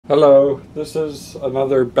Hello, this is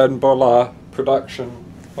another benbola production.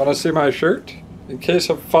 Want to see my shirt? In case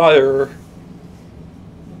of fire,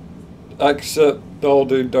 exit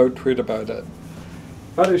building, don't tweet about it.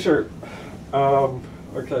 Funny shirt.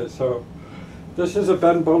 Okay, so this is a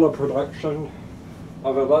benbola production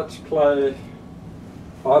of a Let's Play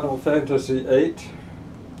Final Fantasy VIII.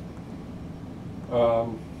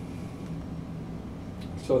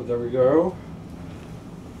 So there we go.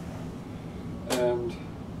 And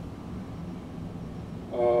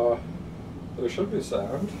there should be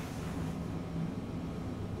sound.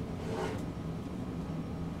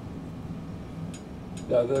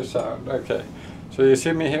 Yeah, there's sound. Okay. So you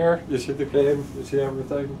see me here? You see the game? You see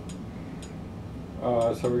everything?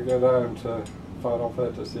 So we go down to Final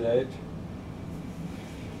Fantasy VIII.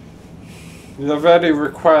 Do you have any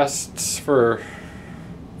requests for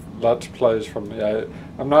Let's Plays from me?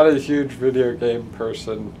 I'm not a huge video game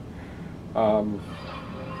person.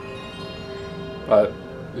 But,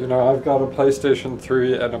 you know, I've got a PlayStation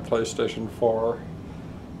 3 and a PlayStation 4.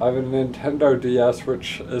 I have a Nintendo DS,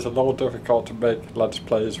 which is a little difficult to make Let's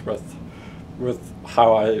Plays with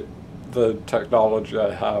the technology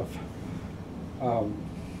I have.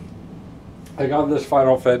 I got this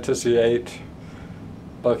Final Fantasy VIII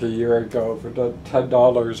like a year ago for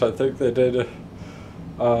 $10. I think they did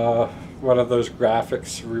one of those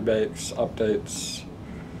graphics remakes, updates.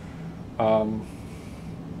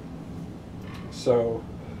 So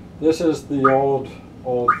this is the old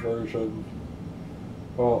version.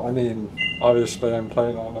 Well, I mean, obviously I'm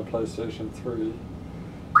playing on a PlayStation 3.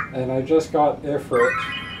 And I just got Ifrit.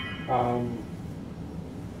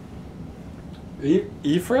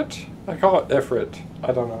 Ifrit? I call it Ifrit.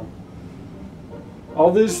 I don't know.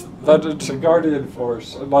 All these, that it's a Guardian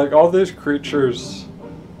Force, and like all these creatures,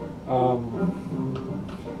 okay,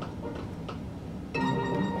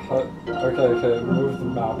 move the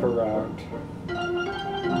map around.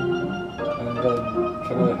 And then,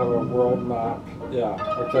 can I have a world map? Yeah,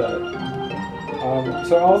 okay.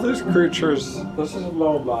 So all these creatures, this is a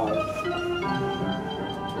little loud.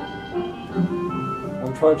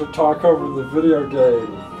 I'm trying to talk over the video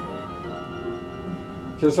game.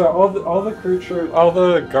 Because all the creatures, all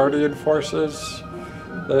the Guardian Forces,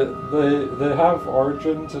 they have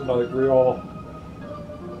origins in like real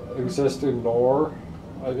existing lore,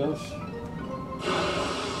 I guess.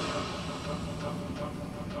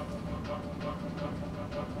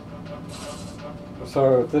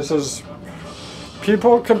 So this is,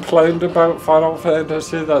 people complained about Final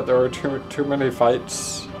Fantasy that there were too many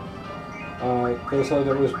fights. They said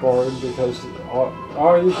it was boring because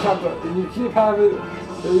you keep having,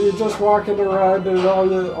 you're just walking around and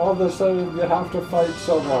all of a sudden you have to fight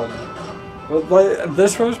someone. But like,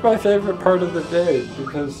 this was my favorite part of the game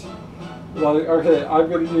because, like, okay, I'm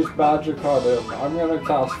gonna use magic on him. I'm gonna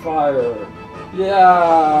cast fire.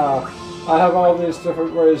 Yeah, I have all these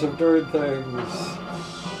different ways of doing things.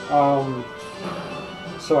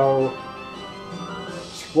 So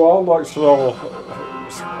Squall looks a little.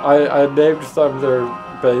 I named them their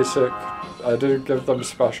basic. I didn't give them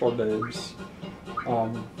special names.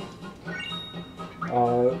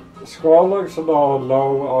 Squall looks a little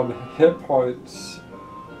low on hit points.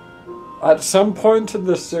 At some point in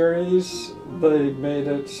the series, they made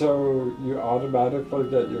it so you automatically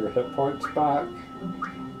get your hit points back.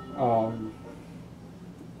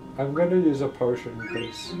 I'm going to use a potion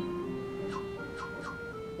because,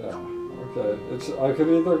 yeah, okay. I could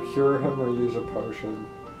either cure him or use a potion.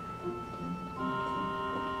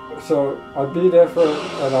 So I beat Ifrit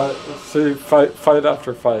and I see fight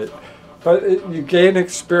after fight. But you gain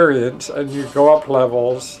experience and you go up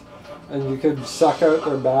levels and you can suck out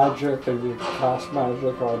their magic and you cast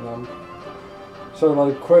magic on them. So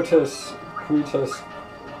like Quietus,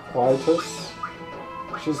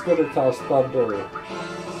 she's going to cast thunder.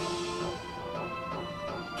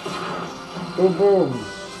 Boom boom.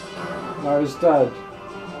 Now he's dead.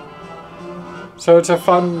 So it's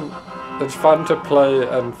fun to play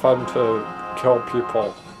and fun to kill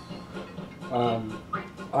people.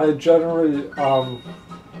 I generally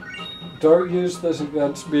don't use this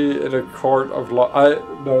against me in a court of law.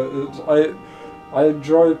 I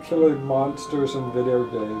enjoy killing monsters in video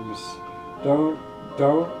games. Don't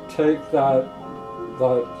take that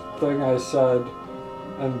thing I said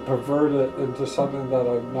and pervert it into something that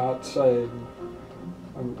I'm not saying.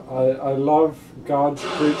 I love God's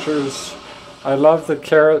creatures. I love the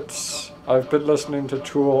carrots. I've been listening to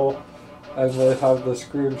Tool, and they have the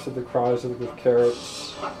screams and the cries of the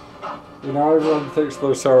carrots. You know, everyone thinks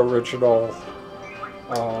they're so original.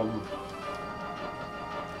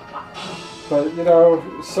 But, you know,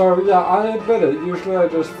 so yeah, I admit it. Usually I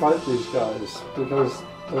just fight these guys because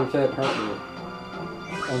they can't hurt me.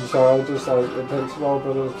 And so I just like, it takes a little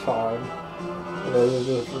bit of time, and then you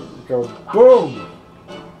just go, boom!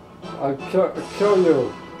 I kill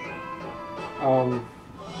you!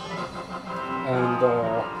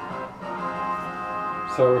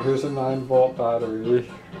 So here's a 9-volt battery.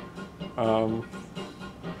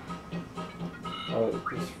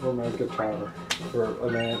 It's for my guitar, for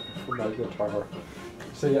an amp for my guitar.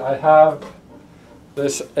 See, I have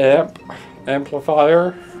this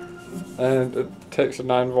amplifier, and it takes a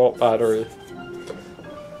 9-volt battery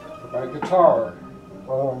for my guitar.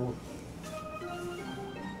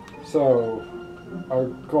 So our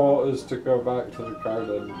goal is to go back to the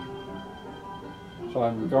garden. So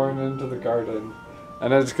I'm going into the garden,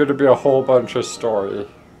 and it's going to be a whole bunch of story.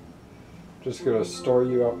 Just going to store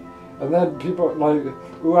you up. And then people like,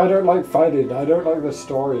 ooh, I don't like fighting, I don't like the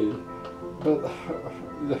story. But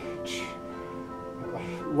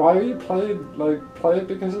why are you playing? Like, play it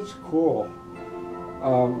because it's cool.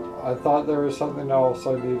 I thought there was something else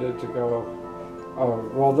I needed to go.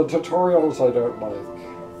 Well, the tutorials I don't like.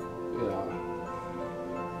 Yeah.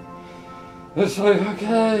 It's like,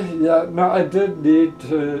 okay, yeah, no, I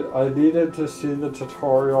needed to see the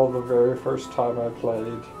tutorial the very first time I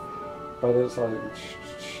played. But it's like,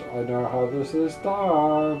 I know how this is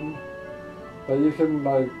done. But you can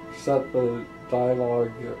like set the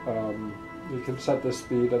dialogue, you can set the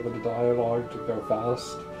speed of the dialogue to go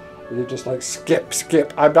fast. And you just like skip,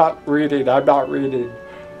 I'm not reading.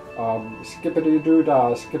 Skippity doo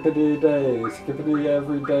dah, skippity day, skippity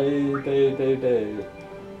every day.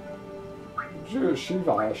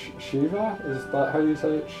 Shiva? Is that how you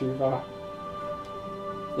say it? Shiva?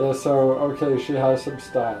 Yeah, so, okay, she has some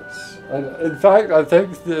stats. And in fact, I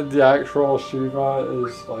think the actual Shiva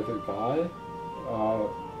is like a guy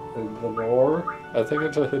in the lore. I think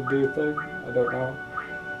it's a Hindu thing. I don't know.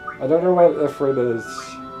 I don't know what Ifrit is.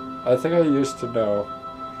 I think I used to know.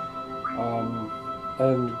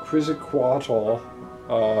 And Quetzalcoatl,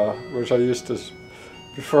 which I used to,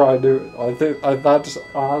 before I knew, I think that's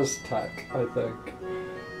Aztec, I think.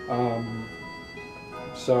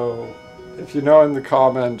 So, if you know in the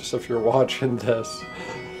comments, if you're watching this,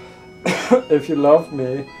 if you love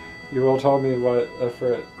me, you will tell me what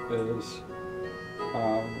Ifrit is.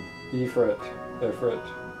 Ifrit, different.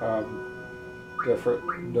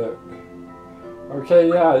 No. Okay,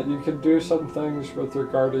 yeah, you can do some things with your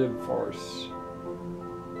guardian force.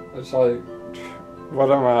 It's like, what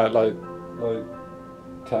am I, like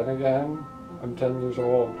 10 again? I'm 10 years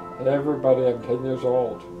old. Hey everybody, I'm 10 years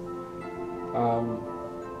old.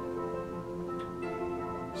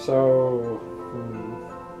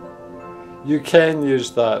 You can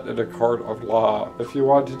use that in a court of law. If you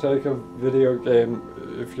want to take a video game,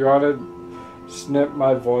 if you want to snip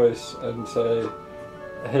my voice and say,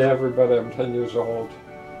 hey everybody, I'm 10 years old,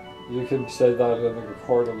 you can say that in a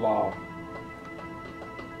court of law.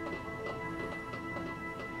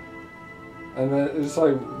 And it's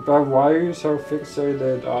like, but why are you so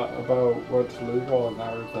fixated about what's legal and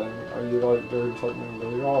everything? Are you like doing something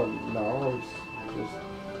illegal? No, it's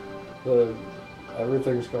just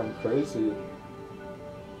everything's gone crazy.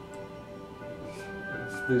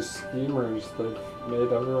 It's these schemers, they've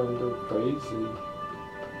made everyone go crazy.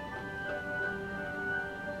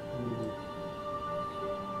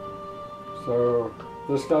 So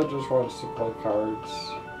this guy just wants to play cards.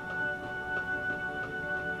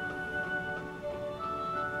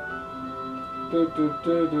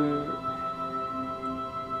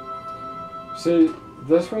 See,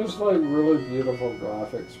 this was like really beautiful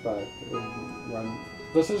graphics back when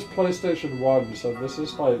this is PlayStation 1, so this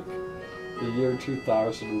is like the year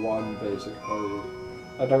 2001 basically.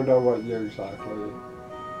 I don't know what year exactly.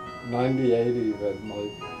 98 even,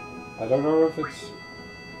 like, I don't know if it's,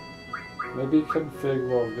 maybe config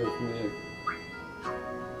will give me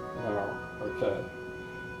no, okay.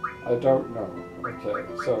 I don't know. Okay,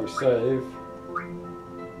 so save.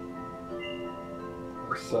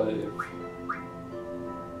 Save.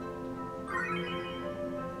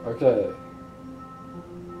 Okay.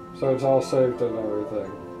 So it's all saved and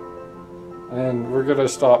everything. And we're gonna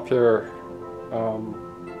stop here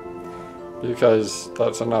because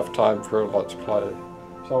that's enough time for a Let's Play.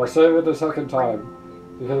 So I'll save it a second time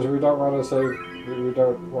because we don't want to save, we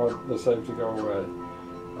don't want the save to go away.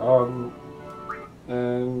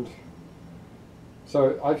 And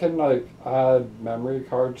so I can like add memory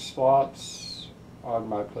card slots on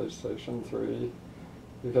my PlayStation 3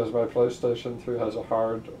 because my PlayStation 3 has a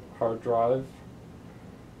hard drive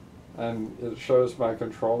and it shows my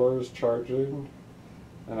controllers charging,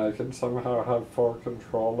 and I can somehow have 4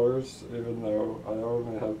 controllers even though I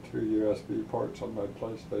only have 2 USB ports on my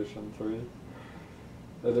PlayStation 3.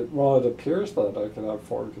 Well, it appears that I can have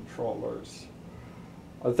 4 controllers.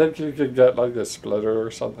 I think you could get like a splitter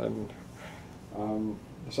or something.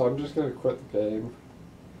 So I'm just going to quit the game.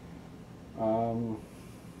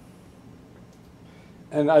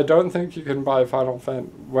 And I don't think you can buy Final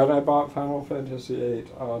Fantasy. When I bought Final Fantasy VIII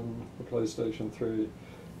on the PlayStation 3,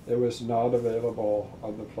 it was not available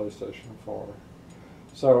on the PlayStation 4.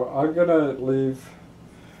 So I'm going to leave.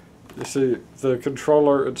 You see, the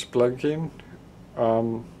controller, it's blinking.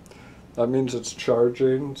 That means it's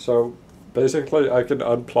charging. So basically, I can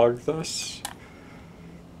unplug this.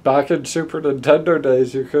 Back in Super Nintendo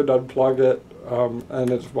days, you could unplug it, and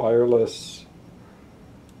it's wireless.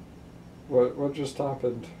 What just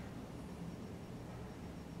happened?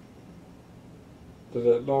 Did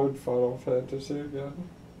it load Final Fantasy again?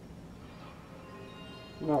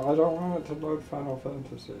 No, I don't want it to load Final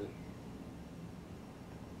Fantasy.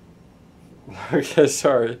 Okay,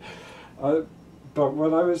 sorry. But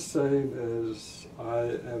what I was saying is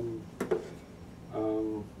I am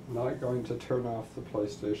not going to turn off the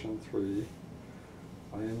PlayStation 3.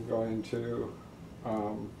 I am going to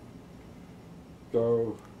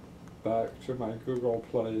go back to my Google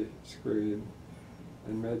Play screen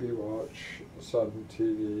and maybe watch some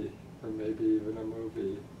TV or maybe even a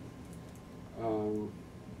movie.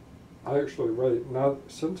 Actually, wait, now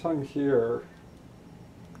since I'm here,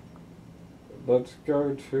 let's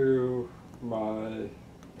go to my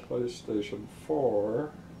PlayStation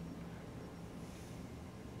 4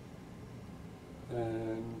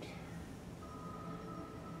 and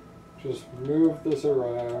just move this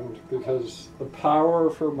around because the power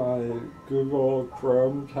for my Google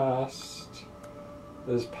Chromecast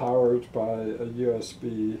is powered by a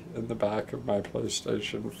USB in the back of my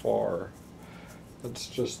PlayStation 4. That's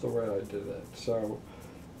just the way I did it. So,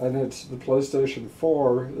 and it's the PlayStation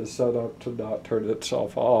 4 is set up to not turn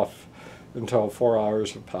itself off until 4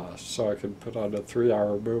 hours have passed. So I can put on a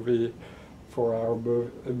 3-hour movie, 4-hour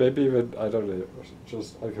movie, and maybe even, I don't know,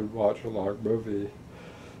 just I can watch a long movie.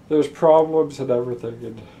 There's problems and everything,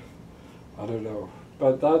 and I don't know.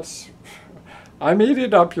 But that's, I'm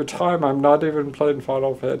eating up your time. I'm not even playing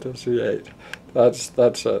Final Fantasy VIII. That's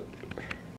it.